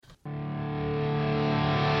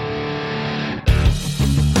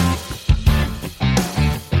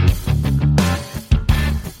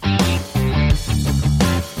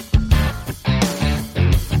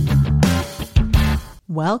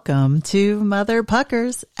Welcome to Mother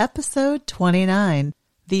Puckers, episode 29,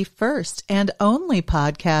 the first and only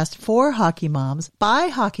podcast for hockey moms by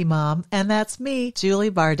Hockey Mom, and that's me,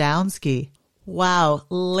 Julie Bardowski. Wow,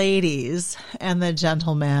 ladies and the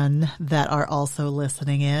gentlemen that are also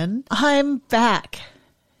listening in, I'm back.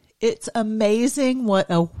 It's amazing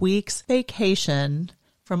what a week's vacation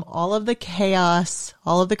from all of the chaos,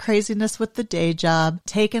 all of the craziness with the day job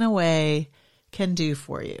taken away can do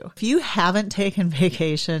for you. If you haven't taken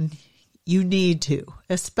vacation, you need to,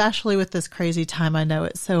 especially with this crazy time. I know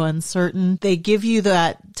it's so uncertain. They give you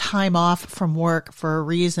that time off from work for a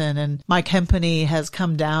reason. And my company has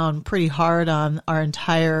come down pretty hard on our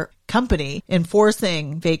entire company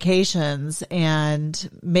enforcing vacations and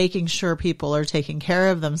making sure people are taking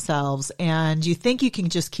care of themselves. And you think you can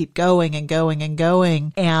just keep going and going and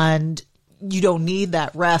going, and you don't need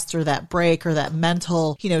that rest or that break or that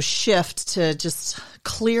mental, shift to just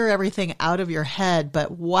clear everything out of your head. But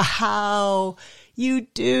wow, you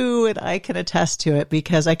do. And I can attest to it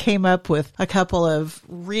because I came up with a couple of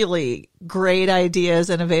really great ideas,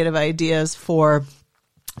 innovative ideas for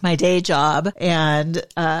my day job. And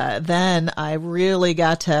then I really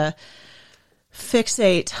got to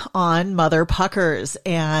fixate on Mother Puckers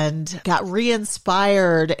and got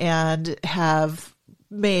re-inspired and have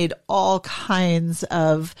made all kinds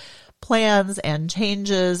of plans and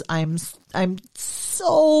changes. I'm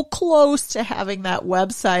so close to having that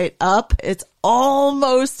website up. It's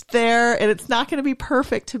almost there, and it's not going to be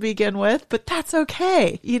perfect to begin with, but that's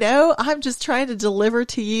okay. I'm just trying to deliver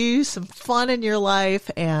to you some fun in your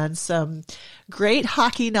life and some great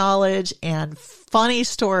hockey knowledge and funny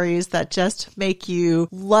stories that just make you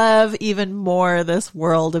love even more this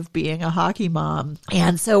world of being a hockey mom.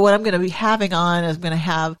 And so what I'm going to be having on is I'm going to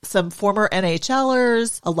have some former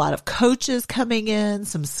NHLers, a lot of coaches coming in,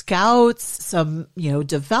 some scouts, some,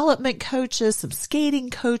 development coaches, some skating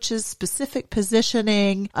coaches, specific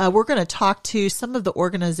positioning. We're going to talk to some of the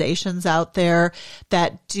organizations out there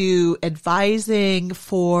that do advising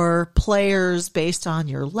for players based on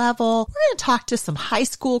your level. We're going to talk to some high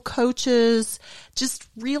school coaches, just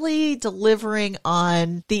really delivering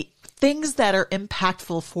on the things that are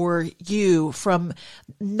impactful for you from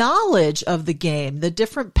knowledge of the game, the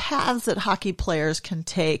different paths that hockey players can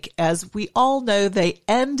take. As we all know, they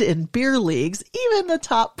end in beer leagues. Even the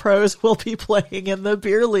top pros will be playing in the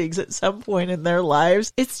beer leagues at some point in their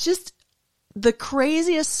lives. It's just the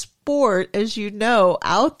craziest sport, as you know,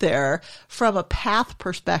 out there from a path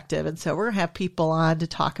perspective. And so we're going to have people on to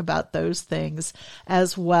talk about those things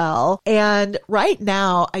as well. And right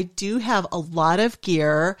now, I do have a lot of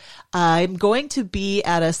gear. I'm going to be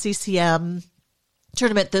at a CCM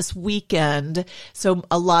tournament this weekend, so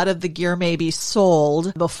a lot of the gear may be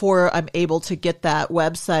sold before I'm able to get that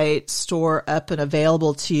website store up and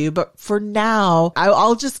available to you. But for now,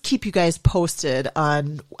 I'll just keep you guys posted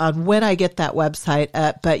on when I get that website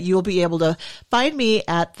up. But you'll be able to find me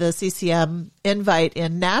at the CCM Invite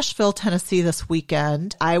in Nashville, Tennessee this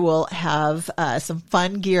weekend. I will have some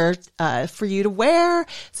fun gear for you to wear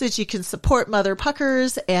so that you can support Mother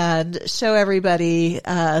Puckers and show everybody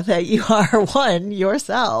that you are one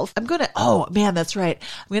yourself. That's right.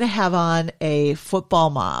 I'm going to have on a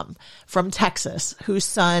football mom from Texas whose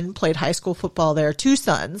son played high school football there, two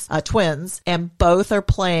sons, twins, and both are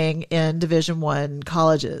playing in Division I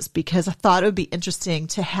colleges, because I thought it would be interesting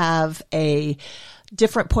to have a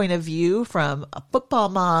different point of view from a football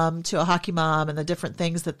mom to a hockey mom and the different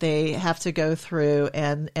things that they have to go through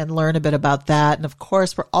and learn a bit about that. And of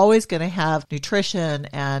course, we're always going to have nutrition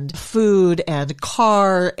and food and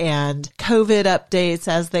car and COVID updates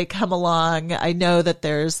as they come along. I know that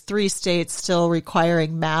there's 3 states still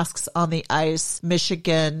requiring masks on the ice: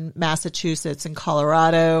 Michigan, Massachusetts, and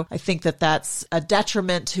Colorado. I think that that's a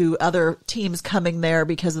detriment to other teams coming there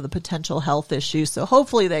because of the potential health issues. So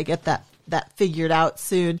hopefully they get that figured out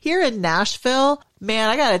soon. Here in Nashville, man,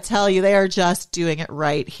 I got to tell you, they are just doing it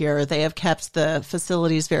right here. They have kept the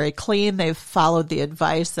facilities very clean. They've followed the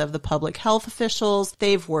advice of the public health officials.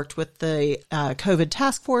 They've worked with the COVID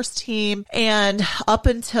task force team. And up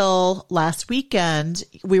until last weekend,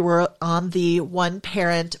 we were on the one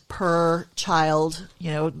parent per child,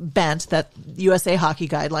 bent that USA Hockey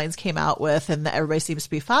Guidelines came out with and that everybody seems to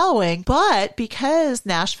be following. But because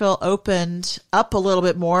Nashville opened up a little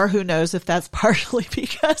bit more, who knows if that's partially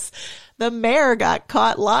because the mayor got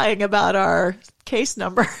caught lying about our case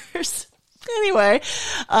numbers. Anyway,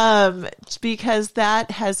 because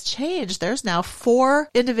that has changed. There's now 4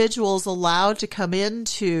 individuals allowed to come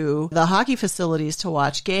into the hockey facilities to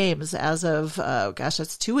watch games as of,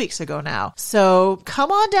 that's 2 weeks ago now. So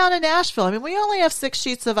come on down to Nashville. I mean, we only have 6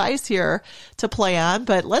 sheets of ice here to play on,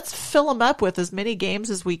 but let's fill them up with as many games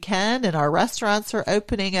as we can. And our restaurants are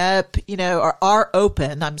opening up, or are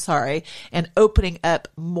open, and opening up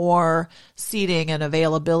more seating and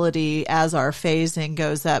availability as our phasing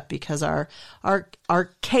goes up, because our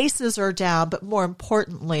cases are down, but more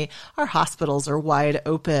importantly, our hospitals are wide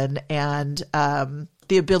open, and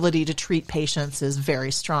the ability to treat patients is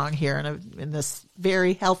very strong here in this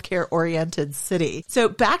very healthcare oriented city. So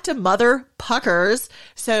back to Mother Puckers.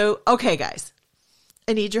 So, okay, guys,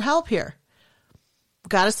 I need your help here.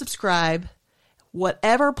 Got to subscribe.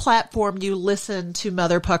 Whatever platform you listen to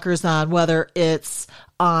Mother Puckers on, whether it's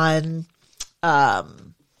on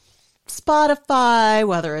Spotify,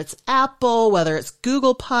 whether it's Apple, whether it's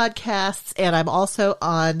Google Podcasts, and I'm also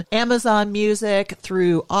on Amazon Music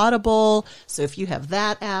through Audible. So if you have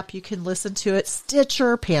that app, you can listen to it.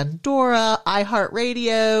 Stitcher, Pandora,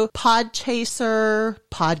 iHeartRadio, Podchaser,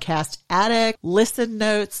 Podcast Addict, Listen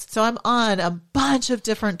Notes. So I'm on a bunch of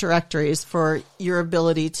different directories for your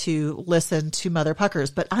ability to listen to Mother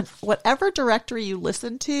Puckers. But on whatever directory you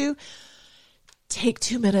listen to, take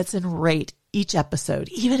 2 minutes and rate each episode.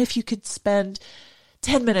 Even if you could spend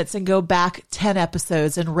 10 minutes and go back 10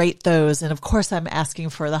 episodes and rate those. And of course, I'm asking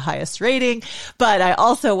for the highest rating, but I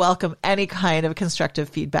also welcome any kind of constructive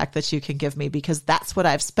feedback that you can give me, because that's what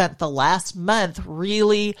I've spent the last month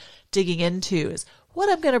really digging into, is what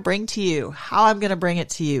I'm going to bring to you, how I'm going to bring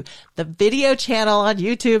it to you. The video channel on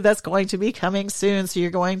YouTube that's going to be coming soon. So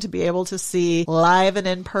you're going to be able to see live and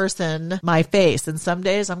in person my face. And some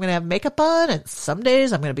days I'm going to have makeup on, and some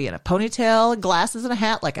days I'm going to be in a ponytail and glasses and a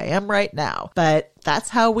hat like I am right now. But that's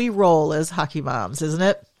how we roll as hockey moms, isn't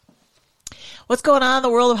it? What's going on in the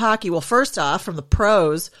world of hockey? Well, first off, from the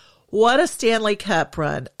pros, what a Stanley Cup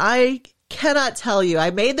run. I cannot tell you.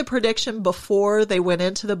 I made the prediction before they went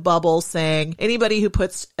into the bubble saying anybody who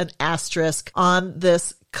puts an asterisk on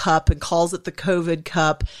this cup and calls it the COVID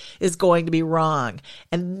Cup is going to be wrong.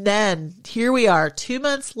 And then here we are 2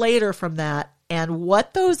 months later from that, and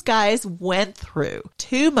what those guys went through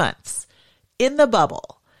 2 months in the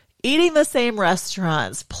bubble, eating the same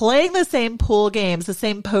restaurants, playing the same pool games, the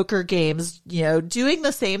same poker games, doing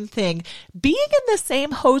the same thing, being in the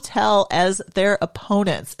same hotel as their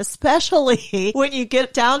opponents, especially when you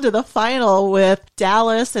get down to the final with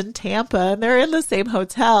Dallas and Tampa and they're in the same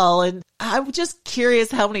hotel. And I'm just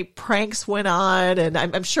curious how many pranks went on. And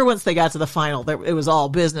I'm sure once they got to the final, it was all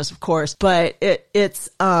business, of course, but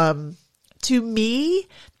it's, to me,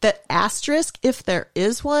 that asterisk, if there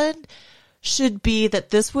is one, should be that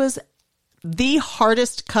this was the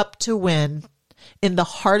hardest cup to win in the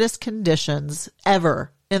hardest conditions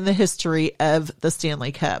ever in the history of the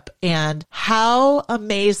Stanley Cup. And how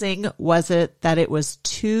amazing was it that it was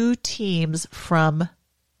 2 teams from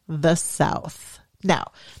the South?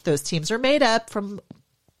 Now, those teams are made up from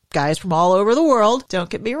guys from all over the world, don't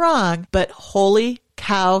get me wrong, but holy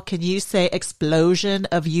cow, can you say explosion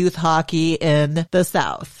of youth hockey in the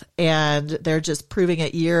South? And they're just proving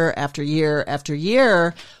it year after year after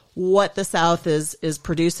year what the South is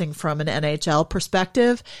producing from an NHL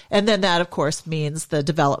perspective. And then that, of course, means the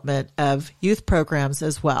development of youth programs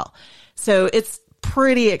as well. So it's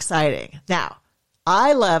pretty exciting. Now,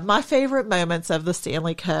 I love my favorite moments of the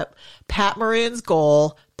Stanley Cup. Pat Maroon's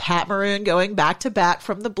goal, Pat Maroon going back to back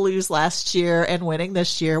from the Blues last year and winning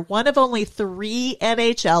this year. One of only 3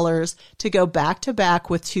 NHLers to go back to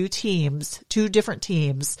back with 2 different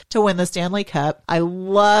teams to win the Stanley Cup. I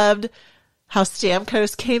loved how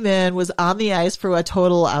Stamkos came in, was on the ice for a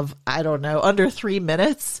total of, under 3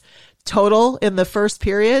 minutes total in the first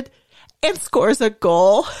period, and scores a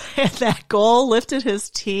goal. And that goal lifted his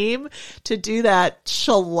team to do that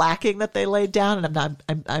shellacking that they laid down. And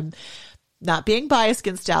I'm not being biased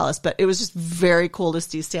against Dallas, but it was just very cool to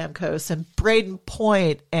see Stamkos and Braden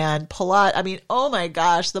Point and Palat. I mean, oh my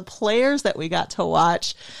gosh, the players that we got to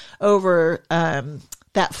watch over,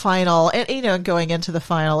 that final and, going into the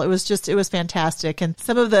final, it was fantastic. And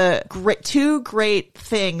some of the two great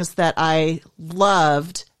things that I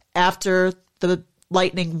loved after the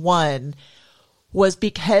Lightning won was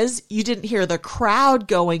because you didn't hear the crowd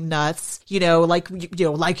going nuts, like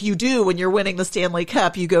you do when you're winning the Stanley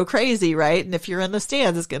Cup, you go crazy, right? And if you're in the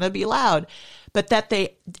stands, it's going to be loud, but that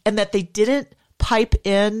they didn't pipe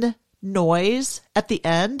in noise at the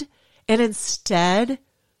end. And instead,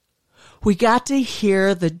 we got to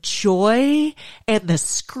hear the joy and the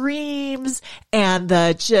screams and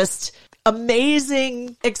the just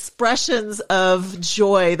amazing expressions of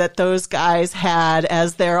joy that those guys had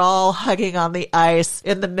as they're all hugging on the ice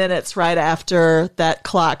in the minutes right after that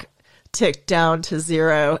clock ticked down to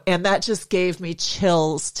 0. And that just gave me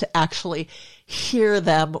chills to actually hear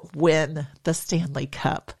them win the Stanley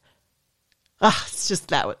Cup. It's just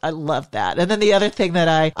that. I love that. And then the other thing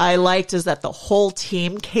that I liked is that the whole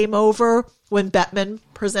team came over when Bettman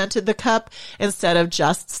presented the cup instead of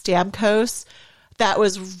just Stamkos. That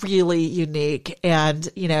was really unique. And,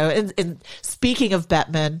 and speaking of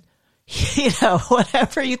Bettman,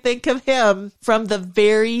 whatever you think of him, from the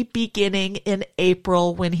very beginning in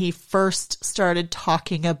April when he first started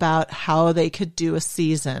talking about how they could do a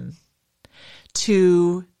season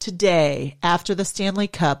to today after the Stanley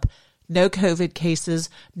Cup, no COVID cases,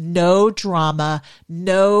 no drama,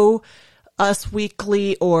 no Us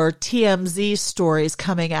Weekly or TMZ stories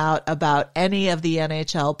coming out about any of the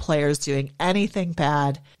NHL players doing anything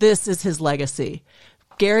bad. This is his legacy.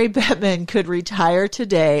 Gary Bettman could retire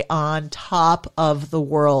today on top of the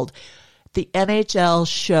world. The NHL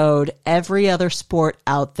showed every other sport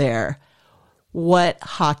out there what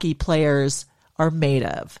hockey players are made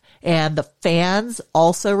of. And the fans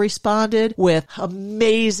also responded with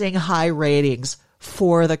amazing high ratings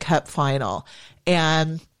for the Cup final.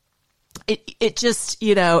 And it just,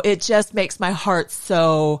 it just makes my heart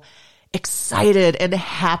so excited and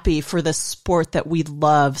happy for the sport that we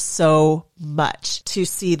love so much, to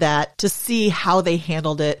see how they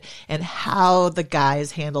handled it and how the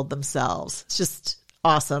guys handled themselves. It's just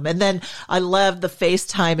awesome. And then I love the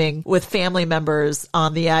FaceTiming with family members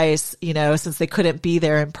on the ice, since they couldn't be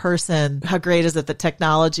there in person. How great is it that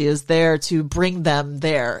technology is there to bring them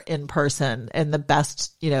there in person in the best,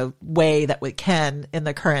 way that we can in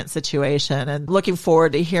the current situation. And looking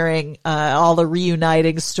forward to hearing all the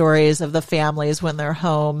reuniting stories of the families when they're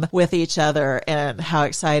home with each other, and how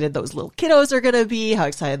excited those little kiddos are going to be, how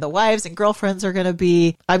excited the wives and girlfriends are going to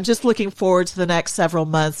be. I'm just looking forward to the next several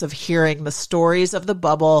months of hearing the stories of the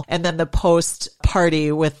bubble and then the post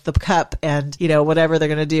party with the cup and, whatever they're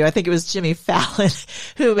going to do. I think it was Jimmy Fallon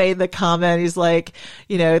who made the comment. He's like,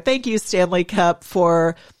 thank you, Stanley Cup,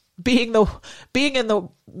 for being in the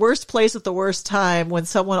worst place at the worst time when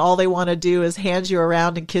someone, all they want to do is hand you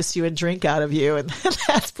around and kiss you and drink out of you. And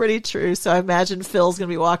that's pretty true. So I imagine Phil's going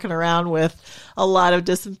to be walking around with a lot of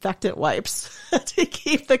disinfectant wipes to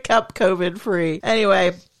keep the cup COVID free.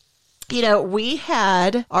 Anyway, we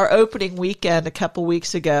had our opening weekend a couple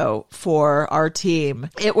weeks ago for our team.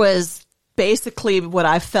 It was basically what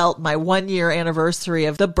I felt my 1-year anniversary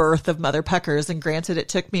of the birth of Mother Puckers. And granted, it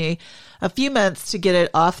took me a few months to get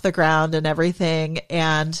it off the ground and everything,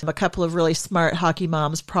 and a couple of really smart hockey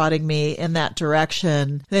moms prodding me in that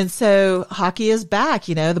direction. And so hockey is back.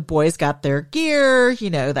 The boys got their gear,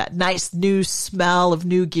 that nice new smell of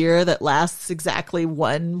new gear that lasts exactly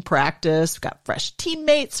one practice. We've got fresh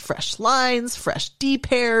teammates, fresh lines, fresh D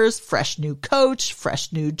pairs, fresh new coach,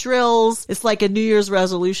 fresh new drills. It's like a New Year's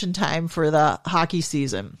resolution time for the hockey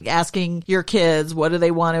season. Asking your kids, what do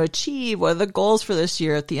they want to achieve? What are the goals for this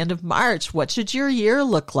year at the end of March? What should your year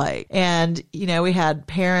look like? And, we had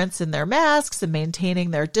parents in their masks and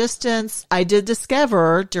maintaining their distance. I did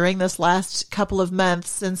discover during this last couple of months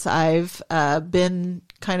since I've been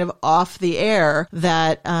kind of off the air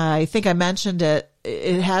that I think I mentioned it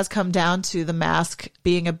has come down to the mask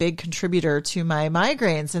being a big contributor to my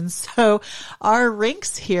migraines. And so our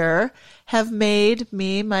rinks here have made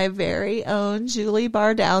me my very own Julie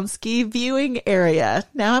Bardowski viewing area.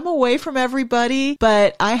 Now I'm away from everybody,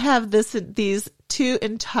 but I have these 2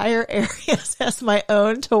 entire areas as my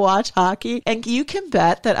own to watch hockey. And you can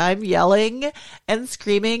bet that I'm yelling and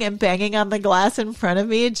screaming and banging on the glass in front of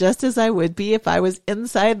me just as I would be if I was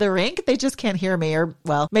inside the rink. They just can't hear me, or,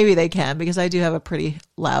 well, maybe they can because I do have a pretty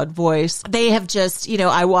loud voice. They have just,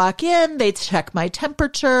 I walk in, they check my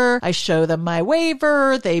temperature, I show them my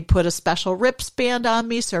waiver, they put a special RIPS band on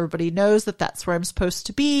me so everybody knows that that's where I'm supposed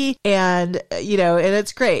to be. And, and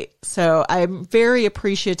it's great. So I'm very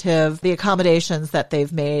appreciative of the accommodations that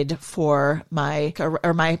they've made for my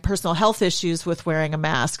personal health issues with wearing a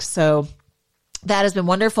mask. So that has been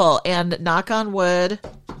wonderful. And knock on wood,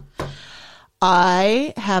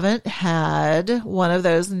 I haven't had one of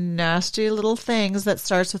those nasty little things that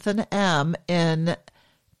starts with an M in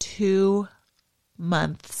 2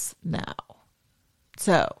 months now.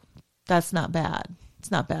 So that's not bad. It's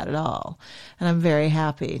not bad at all. And I'm very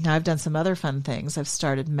happy. Now I've done some other fun things. I've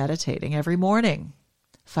started meditating every morning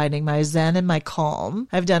finding my zen and my calm.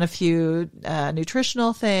 I've done a few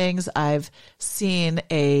nutritional things. I've seen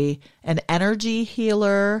an energy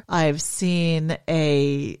healer. I've seen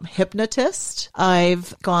a hypnotist.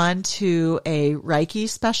 I've gone to a Reiki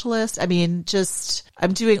specialist. I mean,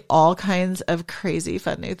 I'm doing all kinds of crazy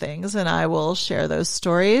fun new things, and I will share those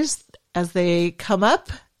stories as they come up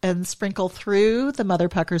and sprinkle through the Mother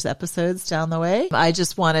Puckers episodes down the way. I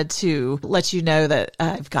just wanted to let you know that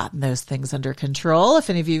I've gotten those things under control. If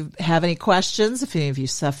any of you have any questions, if any of you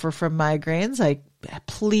suffer from migraines,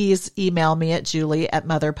 please email me at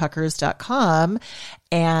julie@motherpuckers.com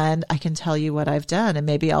and I can tell you what I've done, and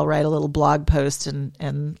maybe I'll write a little blog post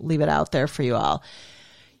and leave it out there for you all.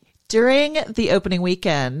 During the opening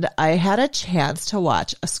weekend, I had a chance to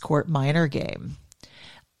watch a Squirt Minor game.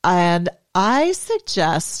 And I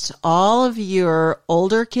suggest all of your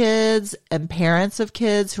older kids and parents of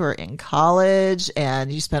kids who are in college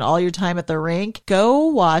and you spend all your time at the rink, go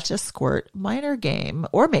watch a Squirt Minor game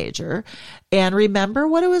or major and remember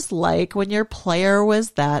what it was like when your player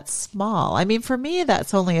was that small. I mean, for me,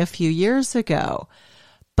 that's only a few years ago,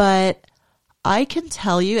 but I can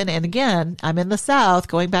tell you, and again, I'm in the South,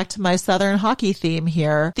 going back to my Southern hockey theme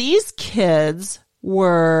here, these kids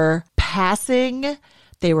were passing.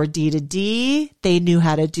 They were D to D. They knew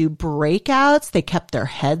how to do breakouts. They kept their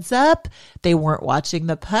heads up. They weren't watching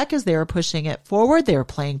the puck as they were pushing it forward. They were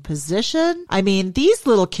playing position. I mean, these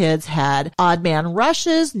little kids had odd man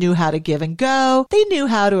rushes, knew how to give and go. They knew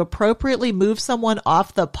how to appropriately move someone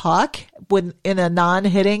off the puck when in a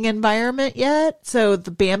non-hitting environment yet. So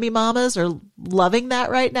the Bambi mamas are loving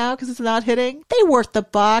that right now because it's not hitting. They worked the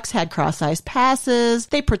box, had cross-ice passes.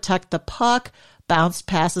 They protect the puck. Bounced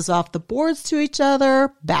passes off the boards to each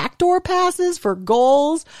other, backdoor passes for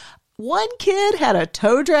goals. One kid had a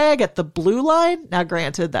toe drag at the blue line. Now,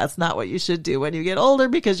 granted, that's not what you should do when you get older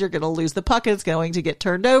because you're going to lose the puck and it's going to get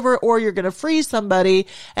turned over, or you're going to freeze somebody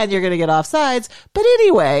and you're going to get offsides. But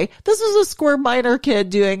anyway, this was a Squirt Minor kid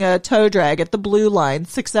doing a toe drag at the blue line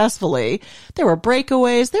successfully. There were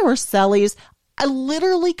breakaways. There were sellies. I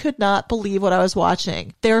literally could not believe what I was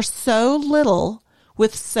watching. They're so little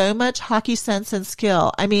with so much hockey sense and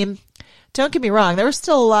skill. I mean, don't get me wrong, there was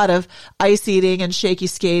still a lot of ice eating and shaky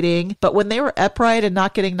skating, but when they were upright and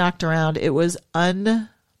not getting knocked around, it was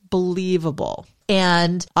unbelievable.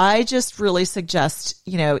 And I just really suggest,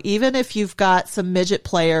 even if you've got some midget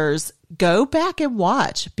players, go back and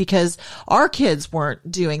watch because our kids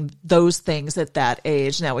weren't doing those things at that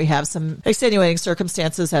age. Now we have some extenuating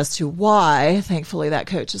circumstances as to why. Thankfully, that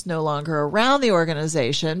coach is no longer around the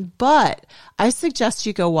organization, but I suggest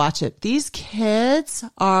you go watch it. These kids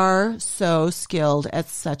are so skilled at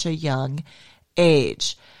such a young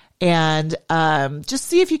age. And just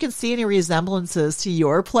see if you can see any resemblances to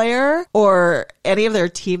your player or any of their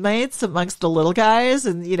teammates amongst the little guys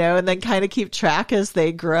and then kind of keep track as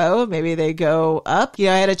they grow. Maybe they go up. I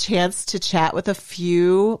had a chance to chat with a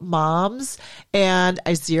few moms and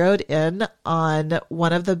I zeroed in on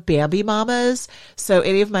one of the Bambi mamas. So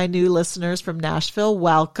any of my new listeners from Nashville,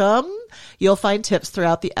 welcome. You'll find tips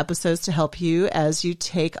throughout the episodes to help you as you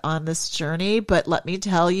take on this journey. But let me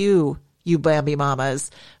tell you, you Bambi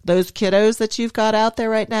mamas, those kiddos that you've got out there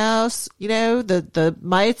right now, the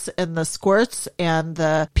mites and the squirts and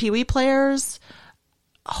the peewee players,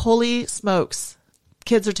 holy smokes,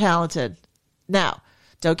 kids are talented. Now,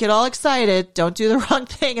 don't get all excited. Don't do the wrong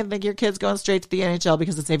thing and think your kid's going straight to the NHL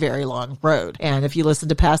because it's a very long road. And if you listen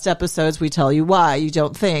to past episodes, we tell you why you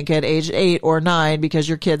don't think at age 8 or 9 because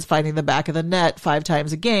your kid's finding the back of the net 5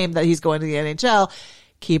 times a game that he's going to the NHL.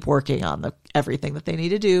 Keep working on everything that they need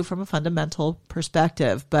to do from a fundamental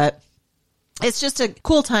perspective. But it's just a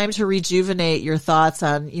cool time to rejuvenate your thoughts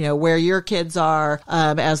on, where your kids are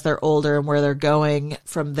as they're older and where they're going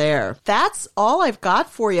from there. That's all I've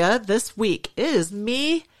got for you this week. It is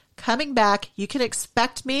me coming back. You can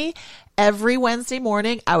expect me every Wednesday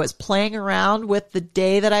morning. I was playing around with the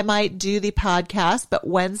day that I might do the podcast, but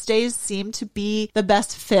Wednesdays seem to be the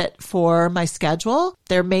best fit for my schedule.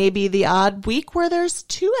 There may be the odd week where there's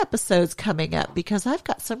 2 episodes coming up because I've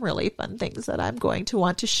got some really fun things that I'm going to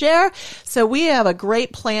want to share. So we have a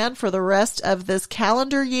great plan for the rest of this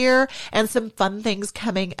calendar year and some fun things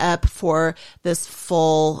coming up for this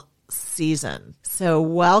full season. So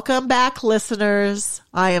welcome back, listeners.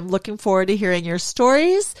 I am looking forward to hearing your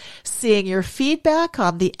stories, seeing your feedback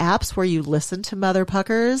on the apps where you listen to Mother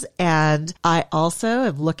Puckers, and I also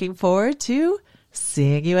am looking forward to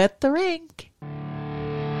seeing you at the rink.